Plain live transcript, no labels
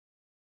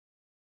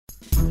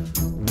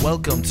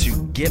Welcome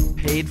to Get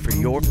Paid for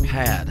Your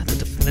Pad, the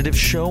definitive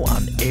show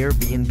on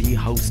Airbnb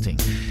hosting,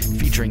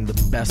 featuring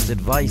the best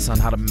advice on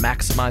how to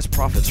maximize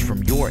profits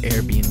from your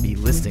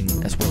Airbnb listing,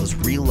 as well as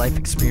real-life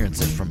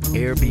experiences from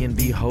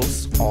Airbnb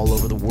hosts all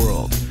over the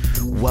world.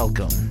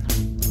 Welcome.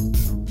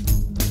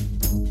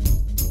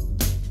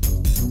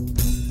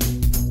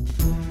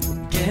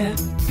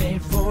 Get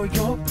paid for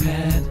your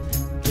pad.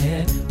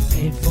 Get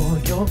paid for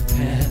your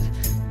pad.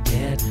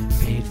 Get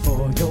paid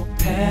for your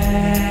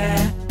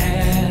pad.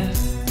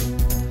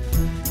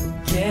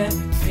 Get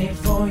paid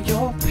for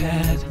your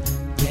pad.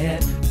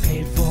 Get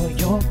paid for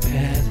your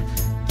pad.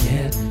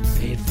 Get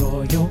paid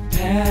for your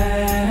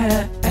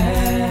pad.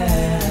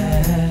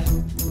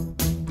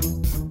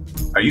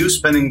 Are you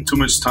spending too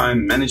much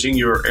time managing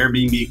your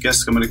Airbnb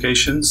guest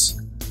communications?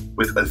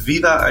 With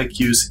Aviva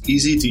IQ's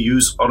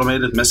easy-to-use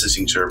automated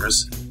messaging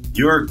service,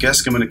 your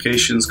guest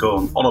communications go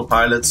on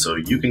autopilot so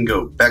you can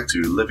go back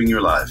to living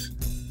your life.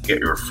 Get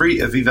your free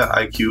Aviva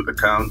IQ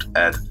account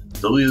at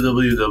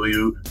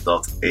www.avivaiq.com.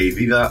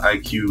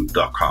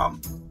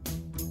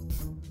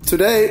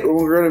 Today,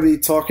 we're going to be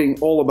talking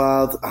all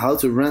about how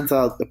to rent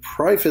out a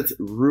private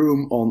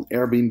room on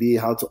Airbnb,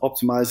 how to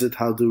optimize it,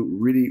 how to do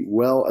really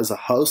well as a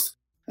host.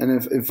 And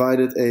I've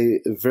invited a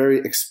very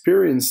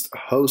experienced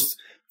host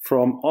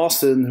from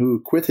Austin who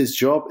quit his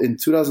job in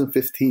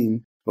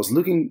 2015, was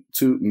looking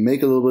to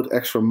make a little bit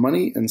extra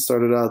money and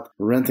started out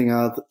renting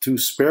out 2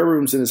 spare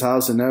rooms in his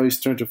house. And now he's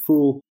turned a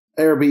full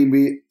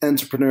Airbnb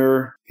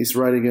entrepreneur. He's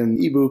writing an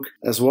ebook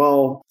as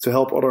well to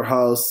help other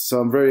hosts. So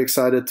I'm very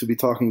excited to be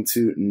talking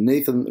to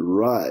Nathan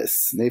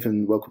Rice.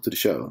 Nathan, welcome to the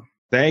show.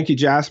 Thank you,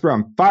 Jasper.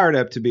 I'm fired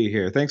up to be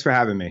here. Thanks for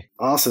having me.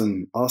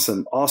 Awesome.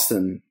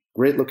 Austin,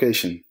 great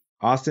location.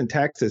 Austin,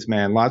 Texas,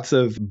 man. Lots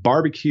of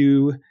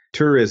barbecue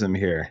tourism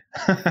here.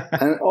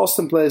 And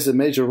Austin plays a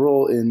major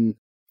role in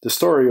the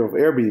story of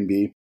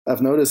Airbnb.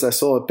 I've noticed I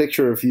saw a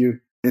picture of you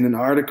in an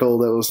article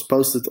that was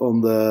posted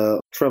on the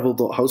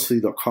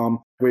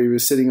travel.hostfully.com where you were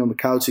sitting on the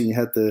couch and you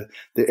had the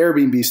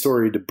Airbnb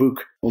story, the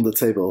book, on the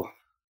table.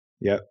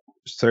 Yep,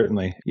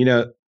 certainly. You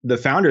know, the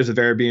founders of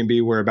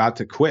Airbnb were about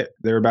to quit.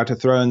 They were about to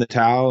throw in the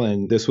towel,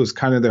 and this was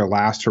kind of their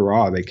last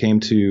hurrah. They came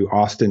to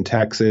Austin,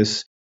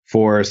 Texas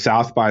for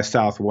South by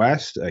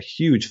Southwest, a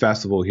huge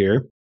festival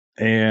here.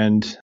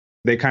 And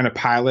they kind of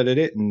piloted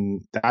it,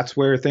 and that's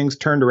where things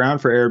turned around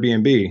for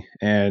Airbnb.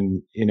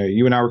 And, you know,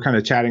 you and I were kind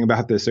of chatting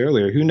about this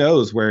earlier. Who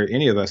knows where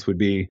any of us would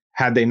be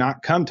had they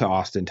not come to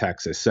Austin,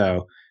 Texas.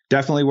 So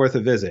definitely worth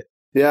a visit.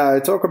 Yeah, I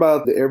talk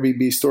about the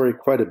Airbnb story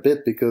quite a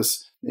bit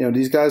because, you know,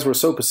 these guys were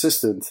so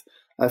persistent.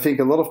 I think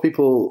a lot of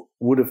people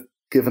would have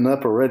given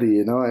up already.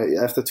 You know,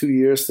 after 2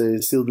 years, they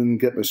still didn't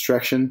get much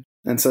traction.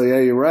 And so, yeah,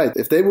 you're right.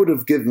 If they would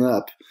have given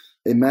up,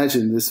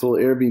 imagine this whole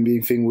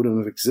Airbnb thing wouldn't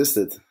have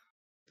existed.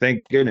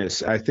 Thank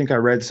goodness. I think I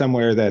read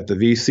somewhere that the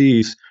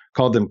VCs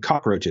called them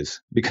cockroaches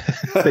because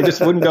they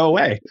just wouldn't go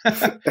away.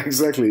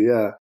 Exactly.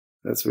 Yeah.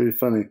 That's really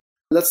funny.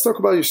 Let's talk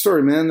about your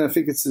story, man. I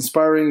think it's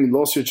inspiring. You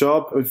lost your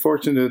job.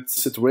 Unfortunate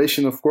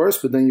situation, of course,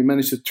 but then you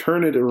managed to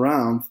turn it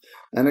around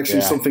and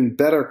actually something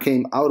better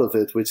came out of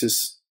it, which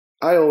is,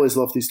 I always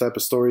love these type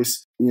of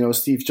stories. You know,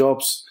 Steve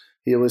Jobs,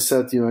 he always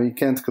said, you know, you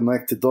can't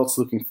connect the dots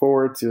looking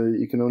forward.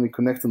 You can only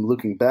connect them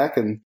looking back.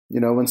 And,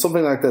 you know, when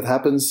something like that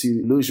happens,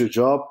 you lose your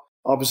job.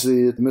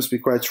 Obviously, it must be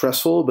quite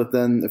stressful, but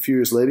then a few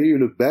years later, you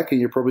look back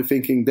and you're probably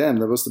thinking, damn,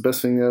 that was the best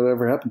thing that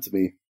ever happened to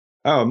me.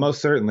 Oh,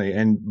 most certainly.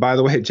 And by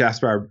the way,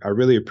 Jasper, I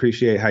really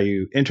appreciate how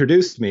you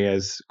introduced me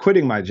as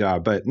quitting my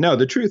job. But no,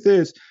 the truth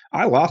is,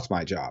 I lost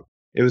my job.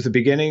 It was the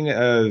beginning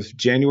of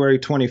January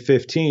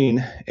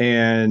 2015.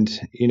 And,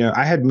 you know,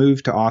 I had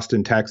moved to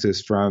Austin,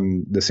 Texas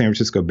from the San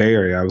Francisco Bay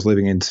Area. I was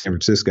living in San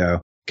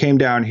Francisco, came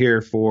down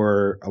here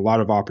for a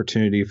lot of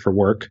opportunity for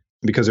work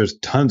because there's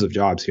tons of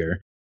jobs here.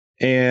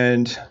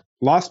 And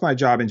lost my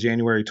job in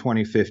January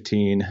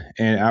 2015.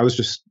 And I was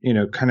just, you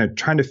know, kind of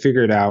trying to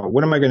figure it out.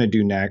 What am I going to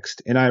do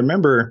next? And I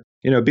remember,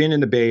 you know, being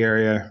in the Bay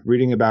Area,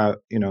 reading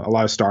about, you know, a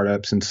lot of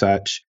startups and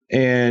such.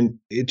 And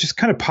it just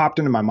kind of popped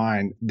into my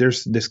mind.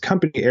 There's this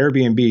company,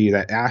 Airbnb,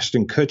 that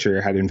Ashton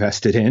Kutcher had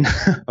invested in,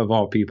 of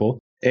all people.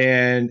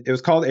 And it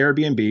was called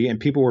Airbnb, and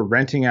people were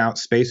renting out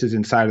spaces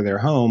inside of their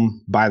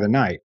home by the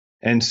night.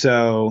 And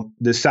so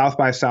the South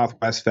by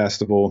Southwest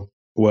Festival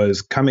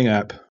was coming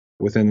up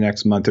within the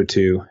next month or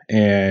two.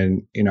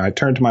 And, you know, I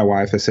turned to my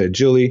wife. I said,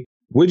 Julie,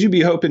 would you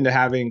be open to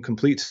having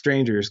complete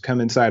strangers come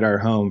inside our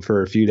home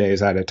for a few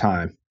days at a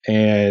time?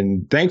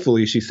 And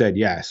thankfully, she said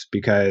yes,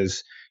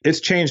 because it's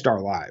changed our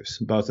lives,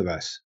 both of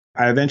us.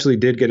 I eventually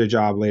did get a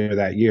job later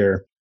that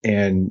year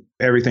and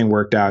everything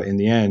worked out in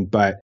the end.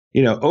 But,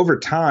 you know, over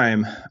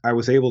time, I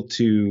was able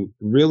to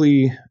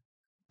really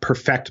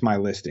perfect my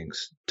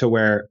listings to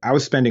where I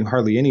was spending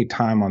hardly any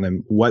time on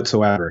them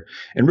whatsoever.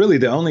 And really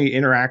the only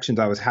interactions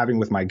I was having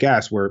with my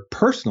guests were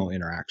personal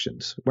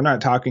interactions. We're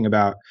not talking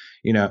about,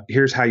 you know,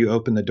 here's how you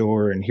open the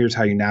door and here's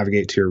how you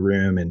navigate to your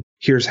room and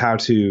here's how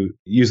to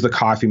use the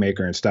coffee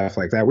maker and stuff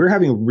like that. We're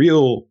having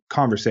real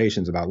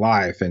conversations about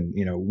life and,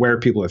 you know, where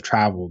people have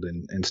traveled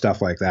and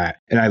stuff like that.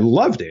 And I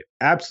loved it,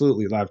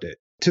 absolutely loved it,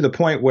 to the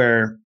point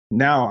where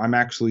now I'm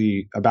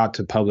actually about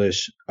to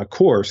publish a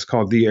course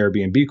called the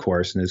Airbnb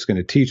course, and it's going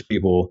to teach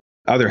people,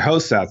 other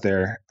hosts out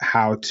there,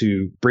 how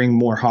to bring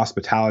more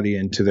hospitality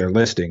into their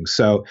listings.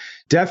 So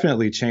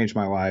definitely changed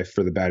my life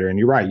for the better. And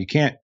you're right, you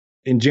can't,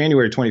 in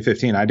January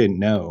 2015, I didn't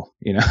know,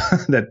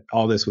 that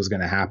all this was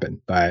going to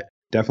happen, but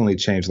definitely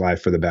changed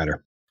life for the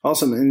better.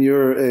 Awesome. And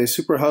you're a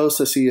super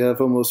host. I see you have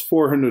almost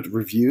 400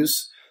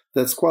 reviews.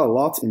 That's quite a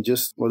lot in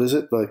just, like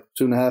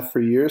 2.5,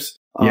 3 years.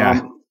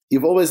 Yeah.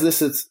 You've always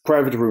listed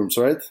private rooms,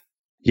 right?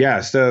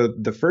 Yeah. So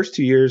the first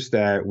 2 years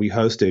that we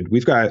hosted,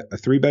 we've got a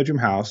 3-bedroom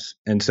house.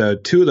 And so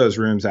 2 of those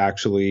rooms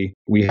actually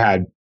we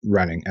had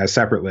running as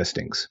separate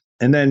listings.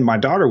 And then my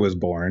daughter was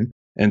born.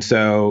 And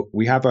so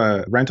we have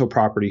a rental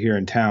property here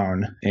in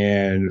town,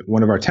 and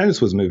one of our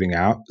tenants was moving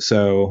out.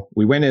 So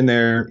we went in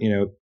there,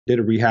 did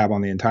a rehab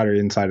on the entire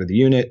inside of the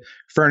unit,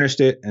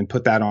 furnished it, and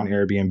put that on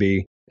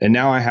Airbnb. And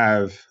now I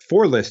have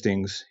 4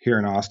 listings here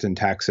in Austin,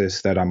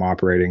 Texas that I'm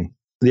operating.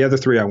 The other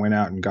 3 I went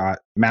out and got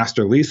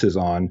master leases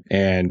on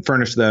and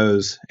furnished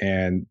those.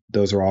 And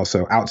those are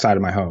also outside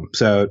of my home.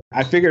 So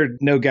I figured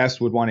no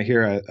guest would want to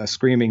hear a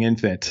screaming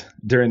infant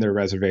during their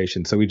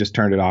reservation. So we just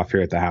turned it off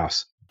here at the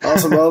house.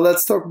 Awesome. Well,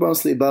 let's talk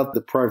mostly about the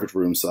private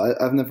rooms. So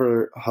I've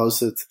never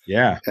hosted.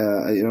 Yeah.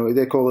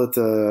 They call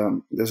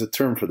it, there's a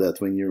term for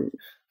that when you're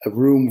a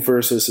room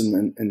versus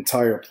an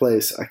entire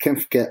place. I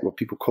can't forget what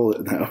people call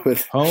it now.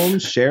 But home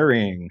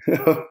sharing.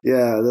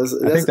 Yeah.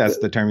 I think that's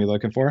the term you're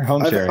looking for.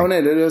 Home sharing.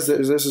 No, there's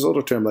this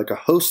other term, like a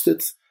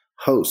hosted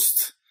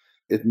host.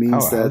 It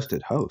means that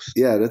hosted host.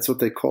 Yeah, that's what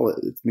they call it.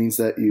 It means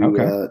that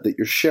that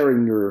you're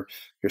sharing your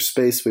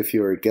space with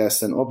your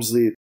guests, and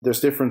obviously there's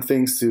different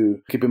things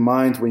to keep in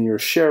mind when you're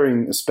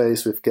sharing a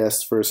space with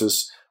guests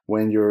versus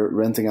when you're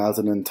renting out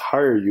an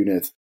entire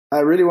unit. I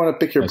really want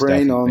to pick your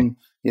brain on,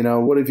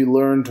 what have you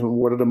learned?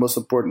 What are the most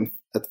important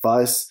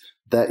advice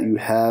that you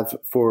have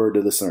for the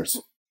listeners?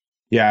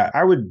 Yeah,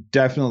 I would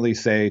definitely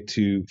say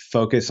to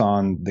focus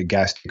on the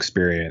guest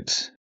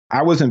experience.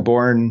 I wasn't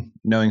born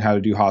knowing how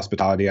to do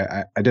hospitality.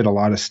 I did a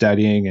lot of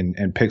studying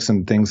and picked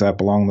some things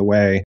up along the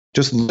way,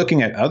 just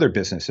looking at other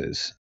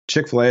businesses.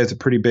 Chick-fil-A is a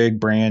pretty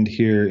big brand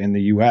here in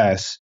the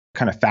US,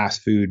 kind of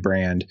fast food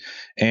brand.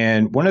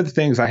 And one of the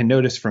things I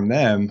noticed from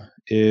them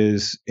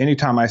is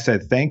anytime I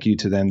said thank you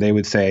to them, they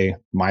would say,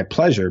 my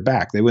pleasure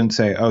back. They wouldn't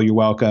say, oh, you're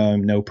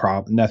welcome, no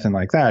problem, nothing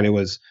like that. It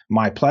was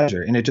my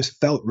pleasure. And it just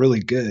felt really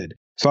good.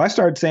 So I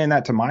started saying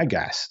that to my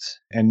guests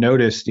and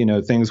noticed,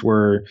 things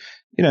were,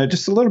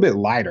 just a little bit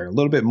lighter, a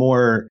little bit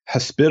more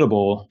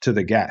hospitable to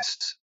the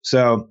guests.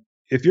 So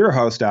if you're a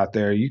host out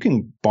there, you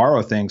can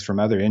borrow things from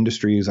other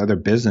industries, other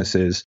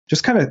businesses.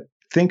 Just kind of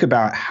think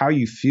about how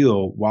you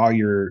feel while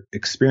you're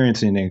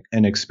experiencing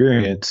an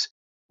experience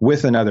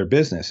with another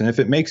business. And if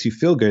it makes you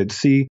feel good,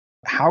 see,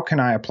 how can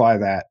I apply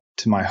that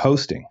to my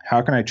hosting?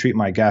 How can I treat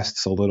my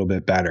guests a little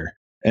bit better?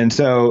 And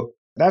so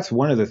that's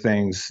one of the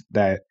things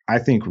that I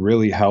think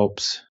really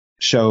helps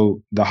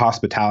show the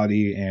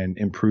hospitality and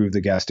improve the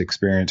guest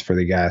experience for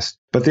the guest.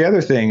 But the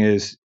other thing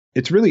is,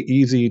 it's really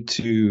easy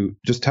to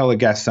just tell a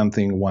guest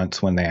something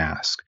once when they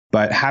ask.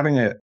 But having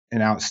an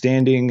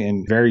outstanding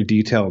and very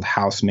detailed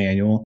house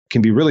manual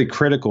can be really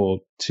critical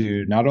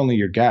to not only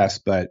your guests,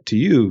 but to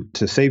you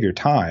to save your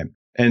time.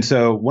 And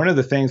so one of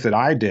the things that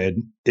I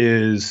did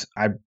is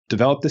I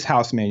developed this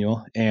house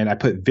manual and I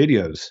put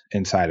videos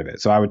inside of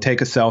it. So I would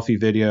take a selfie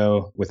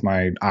video with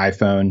my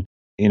iPhone,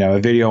 a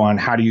video on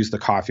how to use the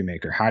coffee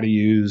maker, how to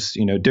use,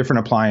 different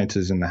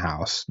appliances in the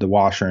house, the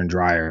washer and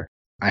dryer.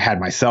 I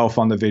had myself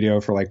on the video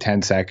for like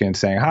 10 seconds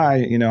saying,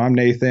 hi, I'm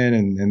Nathan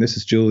and this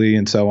is Julie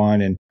and so on.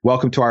 And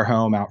welcome to our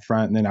home out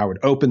front. And then I would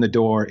open the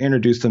door,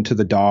 introduce them to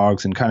the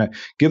dogs and kind of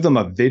give them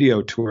a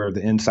video tour of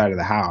the inside of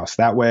the house.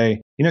 That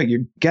way, your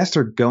guests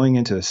are going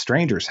into a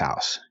stranger's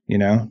house.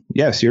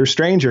 Yes, you're a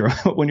stranger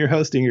when you're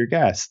hosting your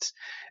guests.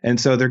 And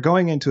so they're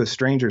going into a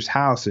stranger's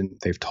house and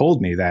they've told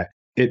me that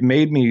it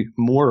made me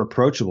more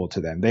approachable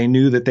to them. They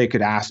knew that they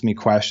could ask me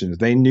questions.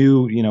 They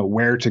knew,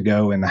 where to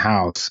go in the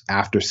house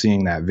after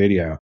seeing that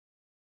video.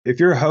 If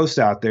you're a host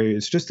out there,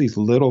 it's just these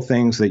little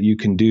things that you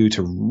can do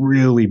to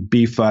really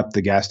beef up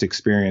the guest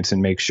experience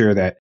and make sure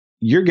that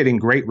you're getting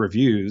great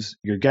reviews.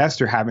 Your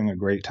guests are having a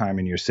great time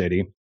in your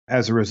city.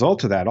 As a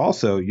result of that,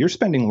 also, you're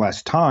spending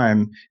less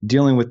time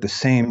dealing with the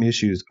same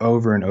issues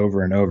over and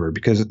over and over.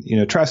 Because,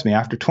 trust me,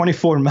 after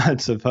 24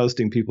 months of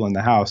hosting people in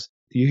the house,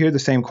 you hear the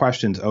same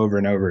questions over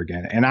and over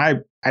again. And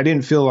I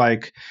didn't feel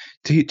like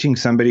teaching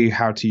somebody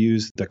how to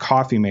use the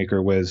coffee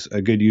maker was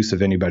a good use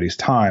of anybody's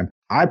time.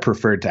 I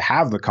preferred to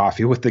have the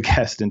coffee with the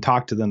guest and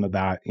talk to them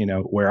about,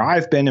 where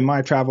I've been in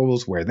my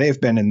travels, where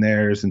they've been in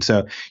theirs. And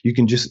so you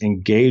can just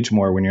engage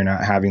more when you're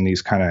not having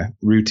these kind of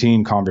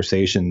routine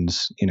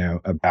conversations,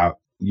 about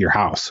your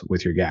house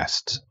with your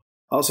guests.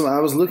 Awesome. I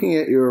was looking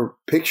at your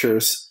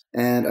pictures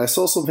and I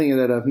saw something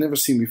that I've never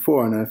seen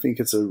before. And I think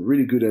it's a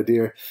really good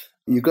idea.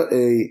 You got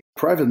a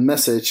private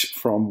message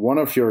from one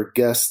of your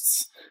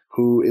guests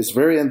who is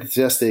very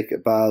enthusiastic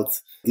about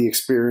the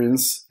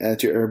experience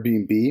at your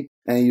Airbnb.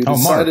 And you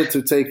decided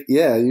to take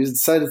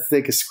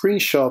a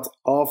screenshot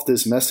of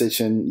this message,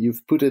 and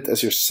you've put it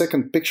as your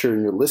second picture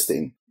in your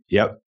listing.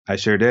 Yep, I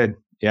sure did.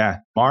 Yeah.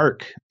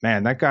 Mark,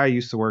 man, that guy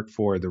used to work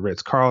for the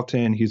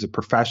Ritz-Carlton. He's a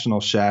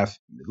professional chef,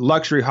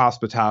 luxury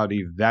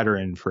hospitality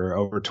veteran for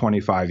over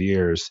 25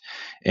 years.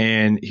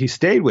 And he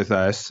stayed with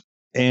us.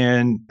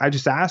 And I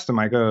just asked him,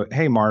 I go,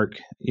 hey, Mark,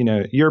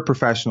 you're a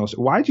professional.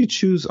 Why'd you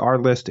choose our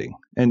listing?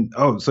 And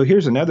so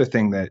here's another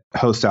thing that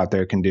hosts out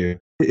there can do.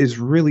 It's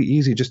really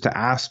easy just to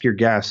ask your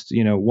guests,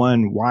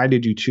 one, why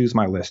did you choose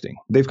my listing?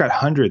 They've got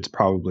hundreds,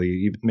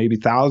 probably, maybe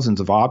thousands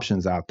of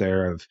options out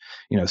there of,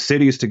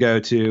 cities to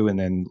go to and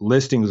then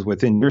listings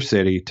within your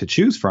city to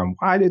choose from.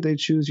 Why did they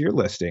choose your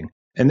listing?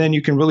 And then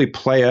you can really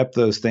play up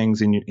those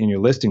things in your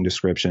listing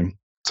description.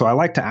 So I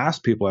like to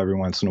ask people every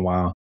once in a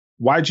while,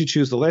 why'd you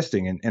choose the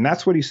listing? And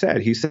that's what he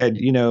said. He said,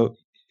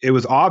 it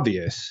was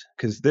obvious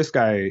because this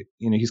guy,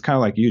 he's kind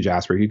of like you,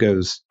 Jasper. He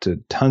goes to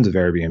tons of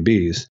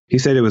Airbnbs. He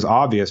said it was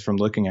obvious from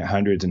looking at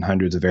hundreds and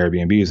hundreds of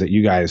Airbnbs that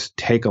you guys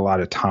take a lot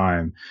of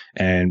time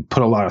and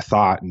put a lot of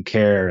thought and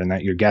care, and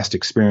that your guest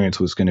experience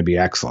was going to be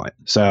excellent.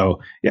 So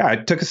yeah, I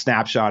took a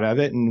snapshot of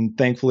it, and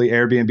thankfully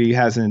Airbnb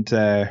hasn't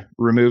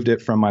removed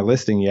it from my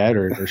listing yet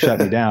or shut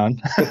me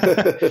down.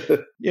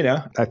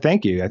 I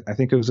thank you. I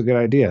think it was a good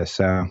idea.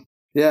 So.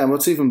 Yeah, and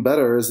what's even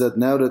better is that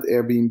now that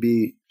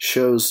Airbnb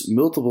shows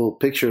multiple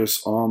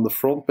pictures on the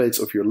front page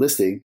of your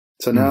listing,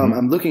 so now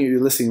I'm looking at your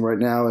listing right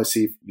now. I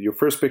see your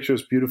first picture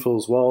is beautiful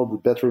as well. The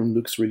bedroom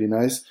looks really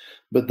nice.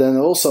 But then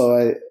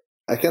also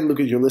I can't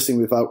look at your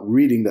listing without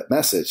reading that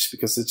message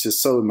because it's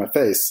just so in my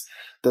face.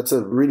 That's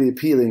a really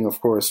appealing, of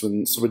course,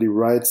 when somebody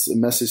writes a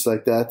message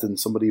like that and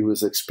somebody who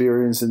has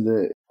experience in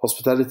the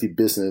hospitality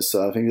business.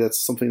 So I think that's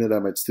something that I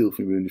might steal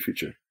from you in the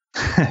future.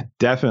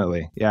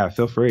 Definitely. Yeah,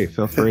 feel free.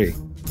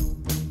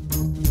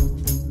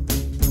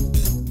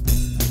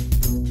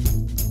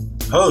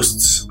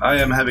 Hosts, I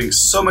am having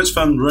so much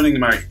fun running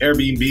my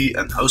Airbnb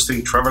and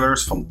hosting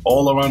travelers from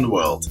all around the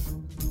world.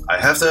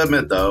 I have to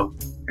admit though,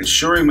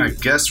 ensuring my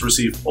guests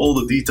receive all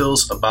the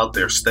details about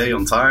their stay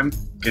on time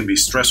can be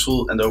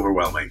stressful and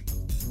overwhelming.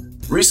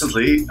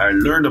 Recently, I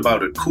learned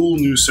about a cool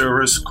new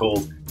service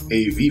called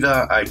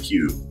Aviva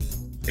IQ.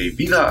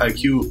 Aviva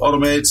IQ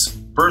automates,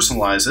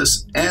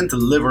 personalizes, and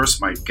delivers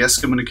my guest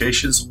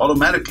communications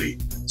automatically,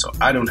 so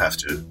I don't have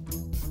to.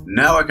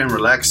 Now I can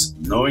relax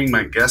knowing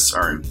my guests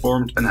are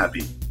informed and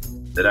happy.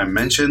 Did I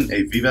mention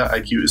Aviva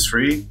IQ is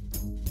free?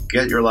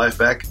 Get your life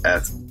back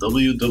at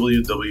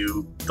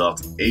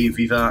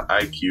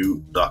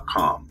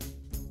www.avivaiq.com.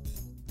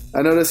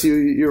 I notice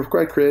you're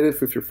quite creative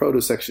with your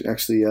photo section.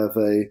 Actually, you have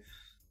a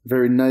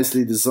very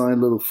nicely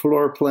designed little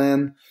floor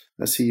plan.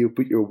 I see you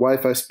put your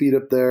Wi-Fi speed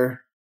up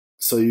there.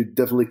 So you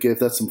definitely gave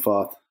that some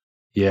thought.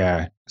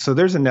 Yeah. So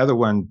there's another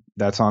one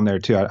that's on there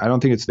too. I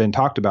don't think it's been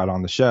talked about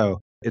on the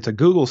show. It's a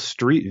Google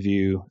Street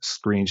View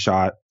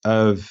screenshot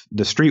of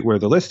the street where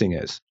the listing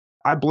is.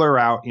 I blur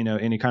out,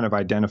 any kind of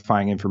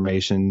identifying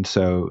information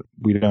so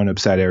we don't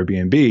upset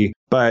Airbnb.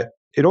 But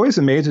it always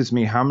amazes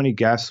me how many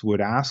guests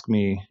would ask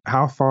me,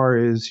 how far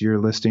is your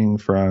listing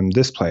from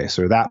this place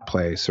or that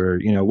place? Or,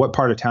 what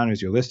part of town is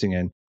your listing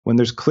in? When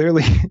there's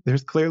clearly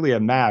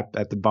a map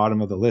at the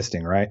bottom of the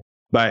listing, right?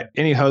 But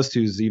any host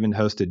who's even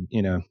hosted,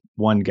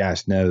 one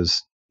guest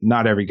knows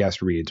not every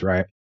guest reads,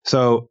 right?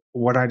 So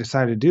what I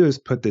decided to do is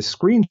put this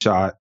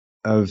screenshot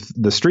of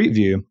the street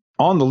view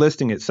on the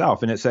listing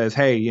itself. And it says,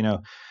 hey,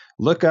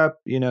 look up,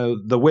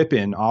 the Whip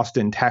in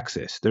Austin,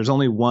 Texas. There's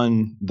only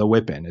one The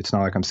Whip in. It's not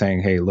like I'm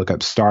saying, hey, look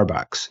up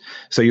Starbucks.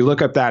 So you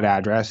look up that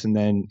address, and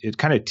then it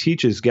kind of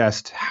teaches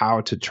guests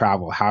how to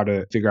travel, how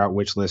to figure out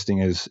which listing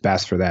is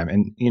best for them.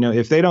 And,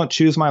 if they don't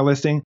choose my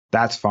listing,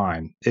 that's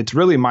fine. It's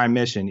really my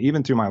mission,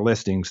 even through my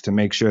listings, to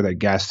make sure that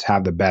guests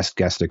have the best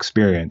guest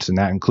experience. And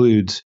that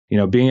includes,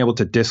 being able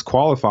to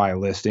disqualify a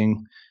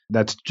listing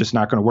that's just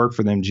not going to work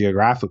for them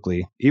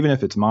geographically, even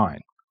if it's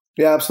mine.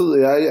 Yeah,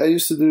 absolutely. I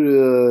used to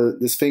do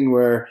this thing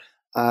where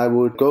I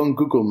would go on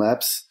Google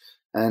Maps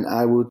and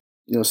I would,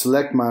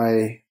 select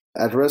my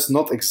address,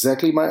 not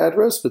exactly my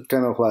address, but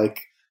kind of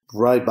like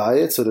right by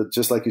it, so that,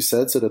 just like you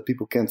said, so that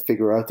people can't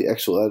figure out the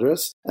actual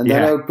address. And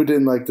then I would put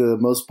in like the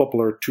most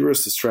popular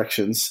tourist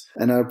attractions,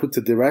 and I would put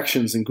the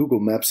directions in Google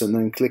Maps and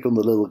then click on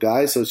the little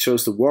guy so it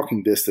shows the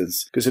walking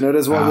distance. Because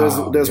there's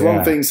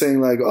one thing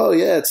saying like, oh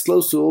yeah, it's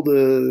close to all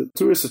the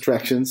tourist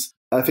attractions.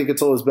 I think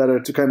it's always better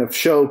to kind of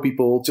show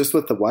people just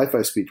with the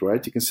Wi-Fi speed,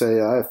 right? You can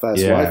say, I have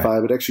fast Wi-Fi,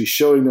 but actually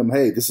showing them,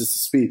 hey, this is the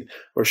speed.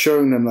 Or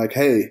showing them like,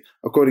 hey,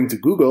 according to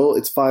Google,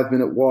 it's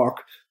 5-minute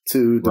walk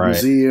to the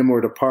museum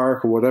or the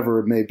park or whatever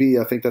it may be.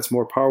 I think that's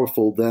more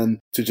powerful than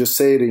to just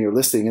say it in your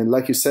listing. And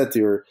like you said,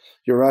 you're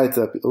right.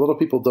 A lot of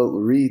people don't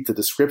read the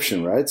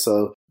description, right?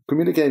 So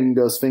communicating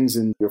those things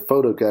in your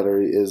photo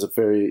gallery is a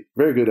very,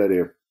 very good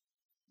idea.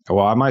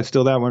 Well, I might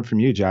steal that one from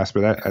you,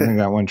 Jasper. I think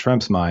that one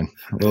trumps mine.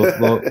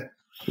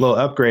 Little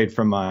upgrade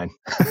from mine.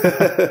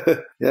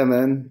 Yeah,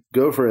 man,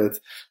 go for it.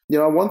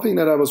 One thing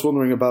that I was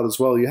wondering about as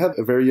well, you have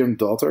a very young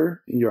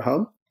daughter in your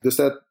home. Does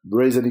that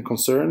raise any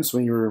concerns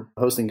when you're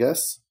hosting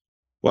guests?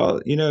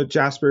 Well,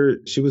 Jasper,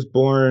 she was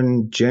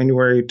born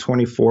January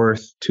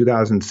 24th,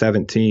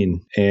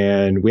 2017,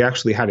 and we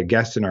actually had a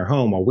guest in our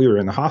home while we were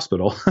in the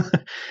hospital.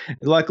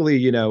 Luckily,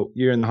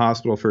 you're in the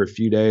hospital for a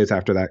few days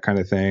after that kind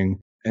of thing.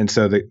 And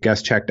so the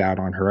guest checked out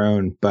on her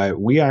own, but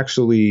we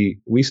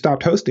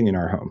stopped hosting in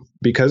our home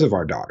because of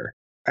our daughter.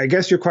 I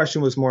guess your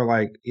question was more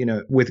like,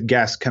 with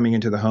guests coming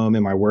into the home,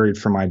 am I worried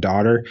for my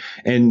daughter?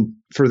 And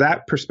for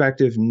that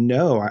perspective,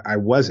 no, I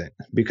wasn't,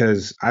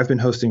 because I've been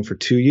hosting for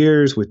 2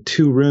 years with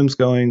 2 rooms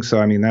going.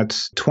 So,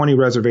 that's 20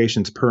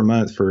 reservations per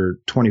month for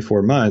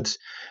 24 months.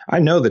 I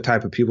know the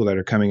type of people that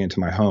are coming into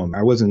my home.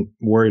 I wasn't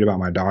worried about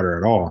my daughter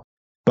at all.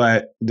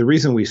 But the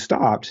reason we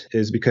stopped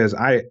is because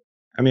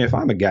if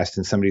I'm a guest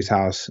in somebody's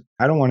house,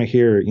 I don't want to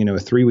hear, a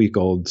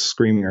 3-week-old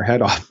screaming her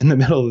head off in the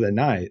middle of the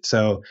night.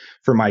 So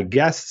for my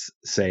guests'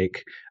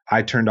 sake,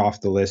 I turned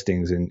off the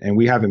listings and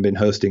we haven't been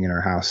hosting in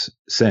our house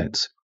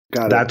since.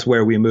 That's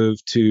where we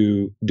moved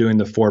to doing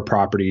the 4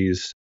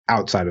 properties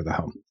outside of the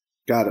home.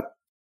 Got it.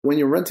 When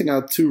you're renting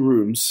out 2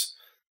 rooms,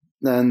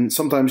 then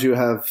sometimes you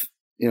have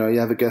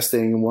a guest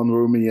staying in one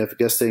room and you have a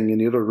guest staying in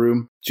the other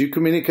room. Do you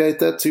communicate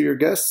that to your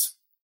guests?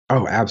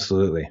 Oh,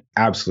 absolutely.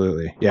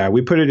 Absolutely. Yeah,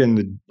 we put it in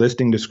the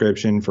listing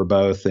description for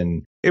both,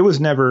 and it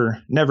was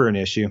never an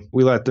issue.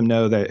 We let them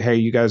know that, hey,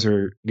 you guys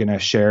are going to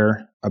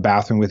share a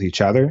bathroom with each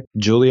other.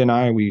 Julie and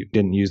I, we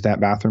didn't use that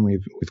bathroom.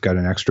 We've got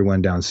an extra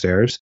one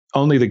downstairs.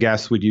 Only the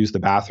guests would use the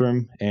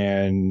bathroom.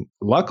 And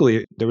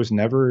luckily, there was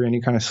never any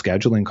kind of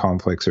scheduling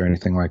conflicts or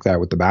anything like that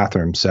with the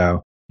bathroom.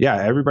 So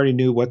yeah, everybody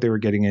knew what they were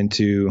getting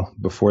into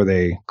before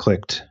they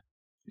clicked,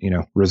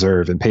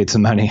 reserve and paid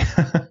some money.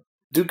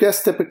 Do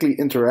guests typically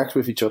interact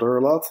with each other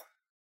a lot?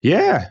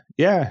 Yeah.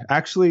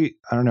 Actually,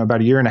 I don't know, about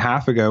a year and a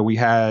half ago, we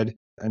had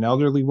an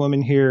elderly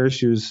woman here.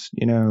 She was,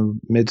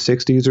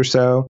 mid-60s or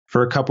so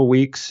for a couple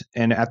weeks.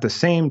 And at the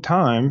same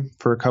time,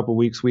 for a couple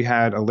weeks, we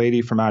had a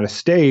lady from out of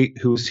state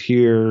who was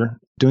here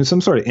doing some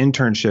sort of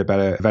internship at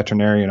a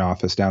veterinarian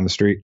office down the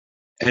street.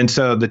 And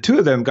so the 2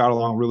 of them got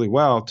along really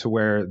well, to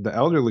where the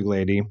elderly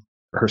lady,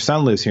 her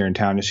son lives here in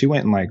town, and she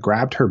went and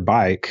grabbed her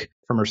bike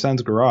from her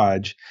son's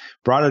garage,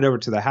 brought it over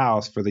to the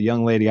house for the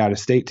young lady out of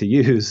state to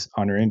use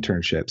on her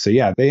internship. So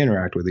yeah, they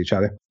interact with each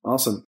other.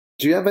 Awesome.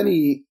 Do you have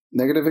any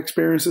negative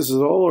experiences at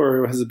all,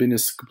 or has it been a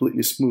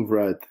completely smooth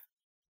ride?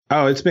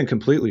 Oh, it's been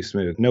completely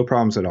smooth. No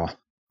problems at all.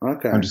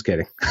 Okay. I'm just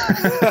kidding.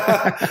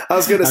 I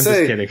was going to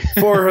say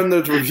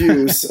 400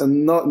 reviews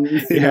and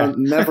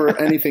never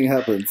anything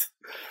happened.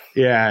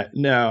 Yeah,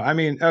 no,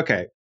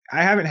 okay.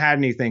 I haven't had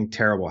anything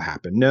terrible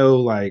happen.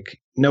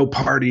 No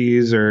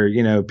parties or,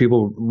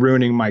 people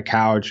ruining my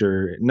couch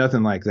or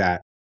nothing like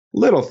that.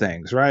 Little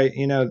things, right?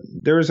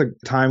 There was a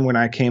time when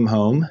I came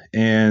home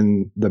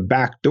and the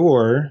back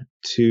door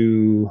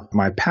to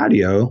my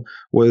patio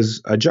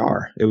was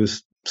ajar. It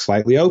was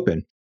slightly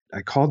open.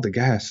 I called the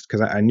guest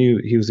because I knew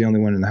he was the only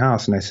one in the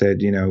house. And I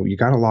said, you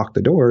got to lock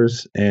the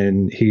doors.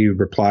 And he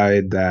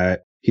replied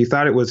that he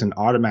thought it was an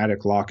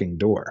automatic locking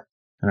door.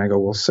 And I go,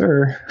 well,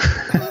 sir.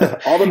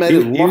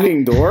 Automatic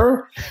locking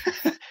door?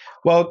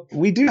 Well,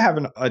 we do have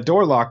a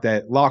door lock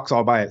that locks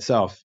all by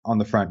itself on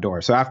the front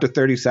door. So after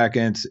 30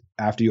 seconds,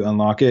 after you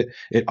unlock it,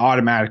 it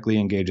automatically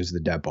engages the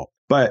deadbolt.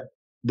 But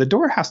the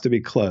door has to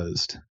be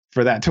closed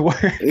for that to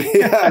work.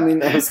 Yeah, I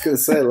was going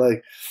to say,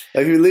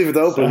 if you leave it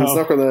open,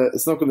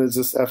 it's not gonna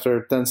just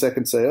after 10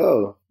 seconds say,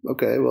 oh,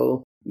 okay,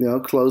 well,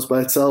 close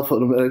by itself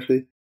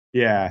automatically.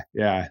 Yeah.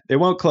 It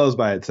won't close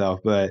by itself,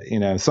 but,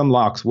 some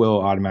locks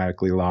will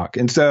automatically lock.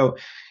 And so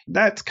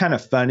that's kind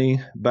of funny,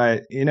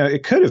 but,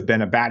 it could have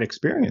been a bad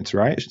experience,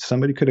 right?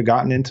 Somebody could have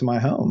gotten into my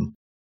home.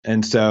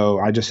 And so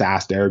I just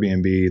asked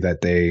Airbnb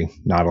that they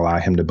not allow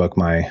him to book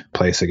my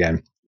place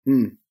again.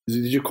 Did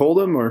you call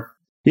them or?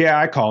 Yeah,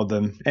 I called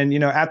them. And,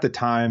 at the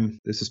time,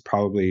 this is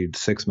probably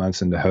 6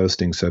 months into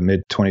hosting, so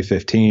mid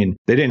 2015,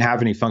 they didn't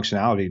have any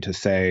functionality to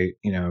say,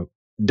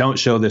 don't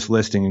show this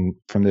listing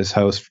from this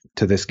host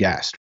to this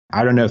guest.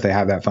 I don't know if they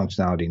have that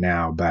functionality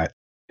now, but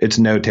it's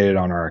notated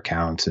on our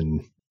accounts,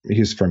 and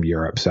he's from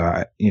Europe.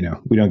 So,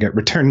 we don't get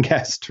return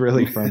guests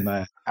really from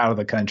out of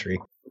the country.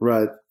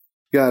 Right.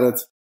 Got it.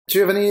 Do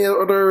you have any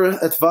other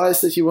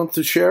advice that you want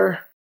to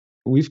share?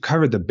 We've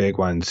covered the big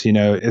ones.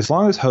 As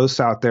long as hosts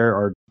out there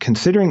are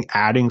considering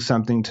adding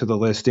something to the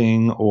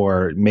listing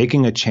or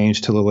making a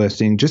change to the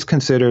listing, just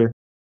consider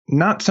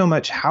not so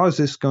much how is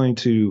this going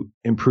to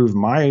improve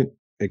my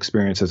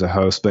experience as a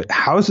host, but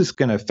how is this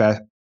going to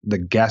affect the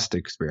guest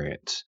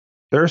experience?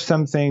 There are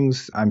some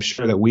things I'm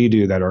sure that we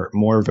do that are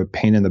more of a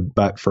pain in the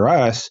butt for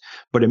us,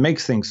 but it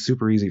makes things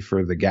super easy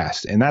for the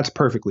guest. And that's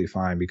perfectly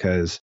fine,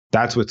 because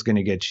that's what's going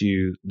to get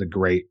you the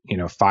great,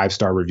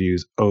 5-star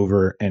reviews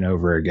over and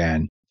over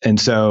again. And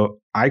so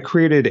I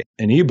created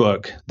an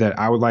ebook that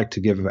I would like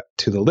to give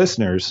to the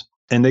listeners,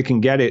 and they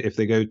can get it if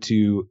they go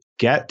to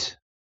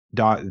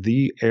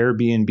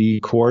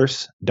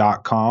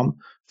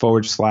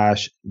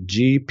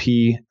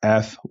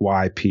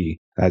get.theairbnbcourse.com/GPFYP.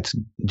 That's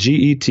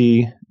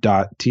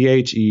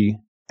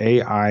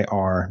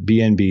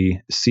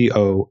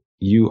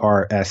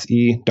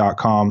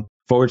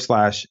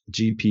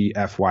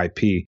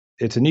get.theairbnbcourse.com/GPFYP.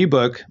 It's an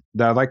ebook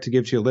that I'd like to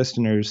give to your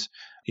listeners.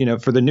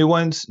 For the new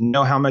ones,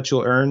 know how much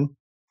you'll earn,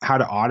 how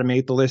to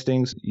automate the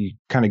listings. You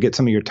kind of get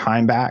some of your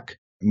time back,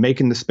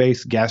 making the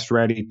space guest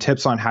ready,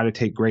 tips on how to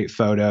take great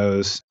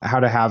photos, how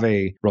to have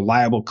a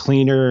reliable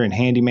cleaner and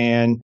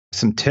handyman,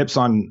 some tips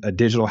on a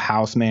digital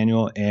house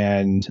manual,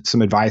 and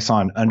some advice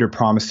on under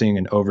promising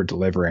and over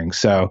delivering.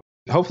 So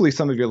hopefully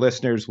some of your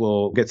listeners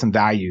will get some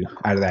value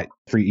out of that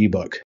free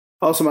ebook.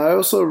 Awesome. I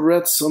also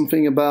read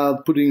something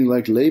about putting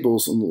like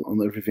labels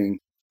on everything.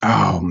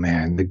 Oh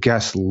man, the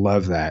guests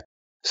love that.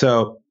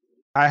 So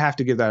I have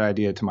to give that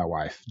idea to my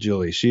wife,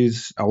 Julie.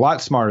 She's a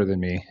lot smarter than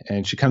me,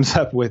 and she comes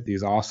up with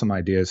these awesome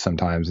ideas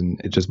sometimes, and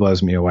it just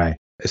blows me away,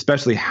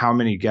 especially how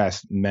many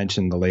guests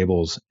mention the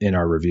labels in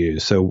our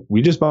reviews. So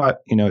we just bought,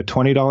 a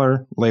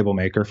 $20 label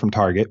maker from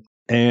Target,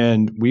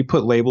 and we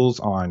put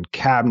labels on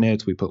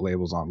cabinets. We put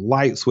labels on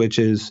light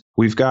switches.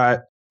 We've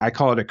got, I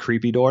call it a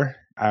creepy door.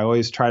 I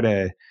always try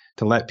to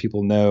let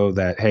people know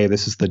that, hey,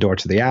 this is the door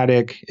to the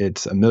attic.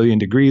 It's 1,000,000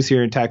 degrees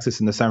here in Texas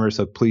in the summer,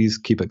 so please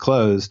keep it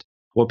closed.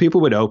 Well,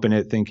 people would open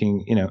it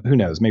thinking, who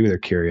knows, maybe they're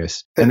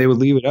curious, and they would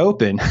leave it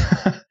open.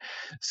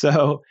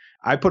 So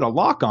I put a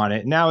lock on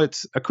it. Now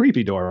it's a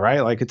creepy door,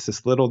 right? Like it's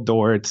this little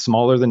door. It's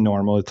smaller than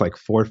normal. It's like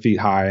 4 feet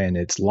high and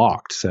it's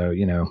locked. So,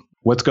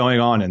 what's going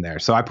on in there?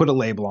 So I put a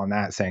label on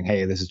that saying,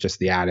 hey, this is just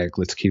the attic.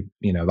 Let's keep,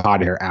 the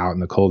hot air out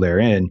and the cold air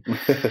in.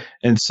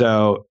 And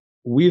so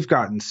we've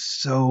gotten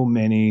so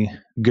many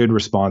good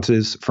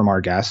responses from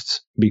our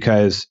guests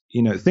because,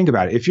 think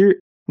about it. If you're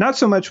not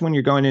so much when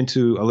you're going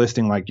into a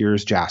listing like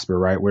yours, Jasper,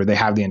 right, where they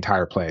have the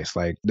entire place,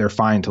 like they're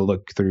fine to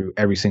look through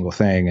every single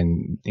thing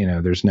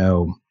and, there's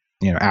no,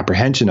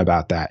 apprehension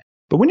about that.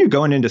 But when you're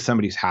going into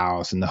somebody's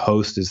house and the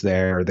host is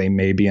there, or they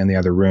may be in the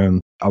other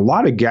room, a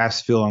lot of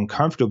guests feel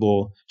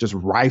uncomfortable just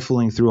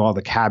rifling through all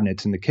the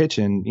cabinets in the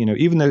kitchen,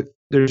 even though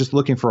they're just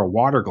looking for a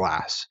water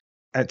glass.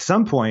 At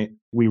some point,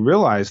 we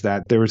realized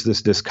that there was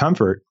this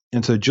discomfort.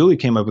 And so Julie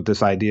came up with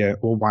this idea,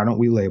 well, why don't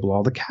we label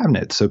all the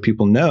cabinets so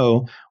people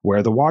know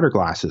where the water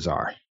glasses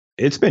are?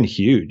 It's been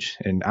huge.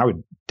 And I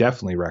would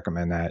definitely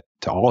recommend that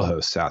to all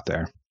hosts out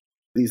there.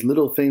 These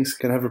little things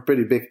can have a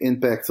pretty big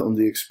impact on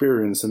the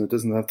experience, and it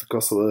doesn't have to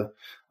cost a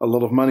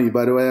lot of money.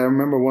 By the way, I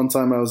remember one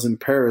time I was in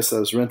Paris, I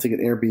was renting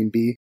an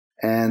Airbnb,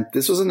 and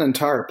this was an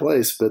entire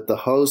place, but the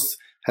host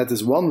had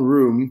this one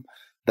room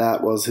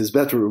that was his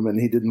bedroom,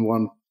 and he didn't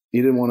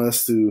want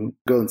us to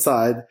go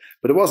inside,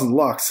 but it wasn't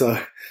locked. So,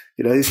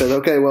 he said,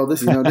 okay, well,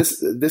 this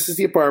is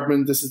the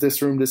apartment, this is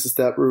this room, this is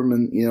that room,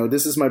 and,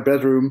 this is my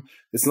bedroom.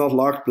 It's not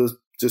locked, but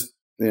just,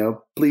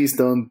 please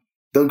don't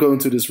go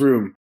into this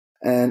room.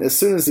 And as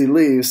soon as he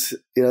leaves,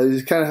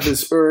 you kind of have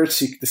this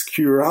urge, this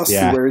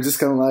curiosity where you just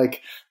kind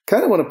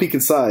of want to peek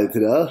inside,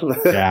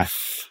 Yeah.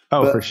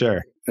 Oh, but for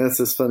sure. That's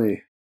just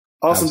funny.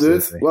 Awesome,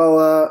 Absolutely. Dude.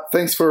 Well,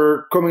 thanks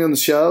for coming on the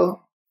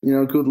show.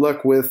 Good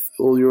luck with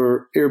all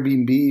your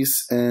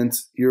Airbnbs and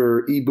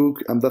your ebook.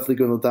 I'm definitely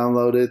going to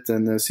download it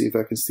and see if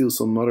I can steal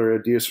some other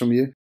ideas from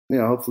you.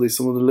 Hopefully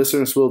some of the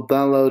listeners will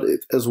download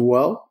it as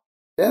well.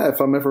 Yeah, if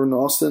I'm ever in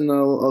Austin,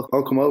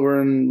 I'll come over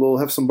and we'll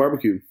have some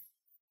barbecue.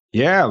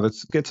 Yeah,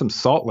 let's get some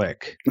Salt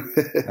Lick.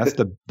 That's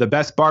the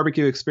best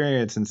barbecue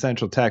experience in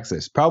Central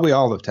Texas, probably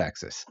all of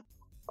Texas.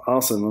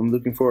 Awesome. I'm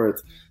looking forward.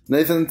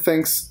 Nathan,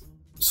 thanks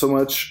so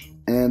much.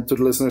 And to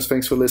the listeners,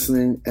 thanks for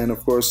listening. And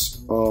of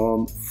course,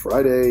 on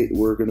Friday,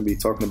 we're going to be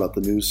talking about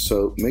the news.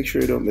 So make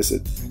sure you don't miss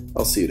it.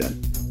 I'll see you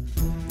then.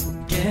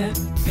 Get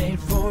paid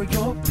for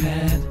your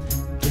pad.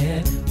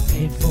 Get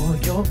paid for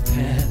your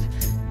pad.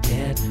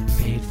 Get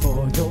paid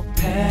for your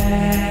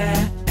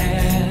pad.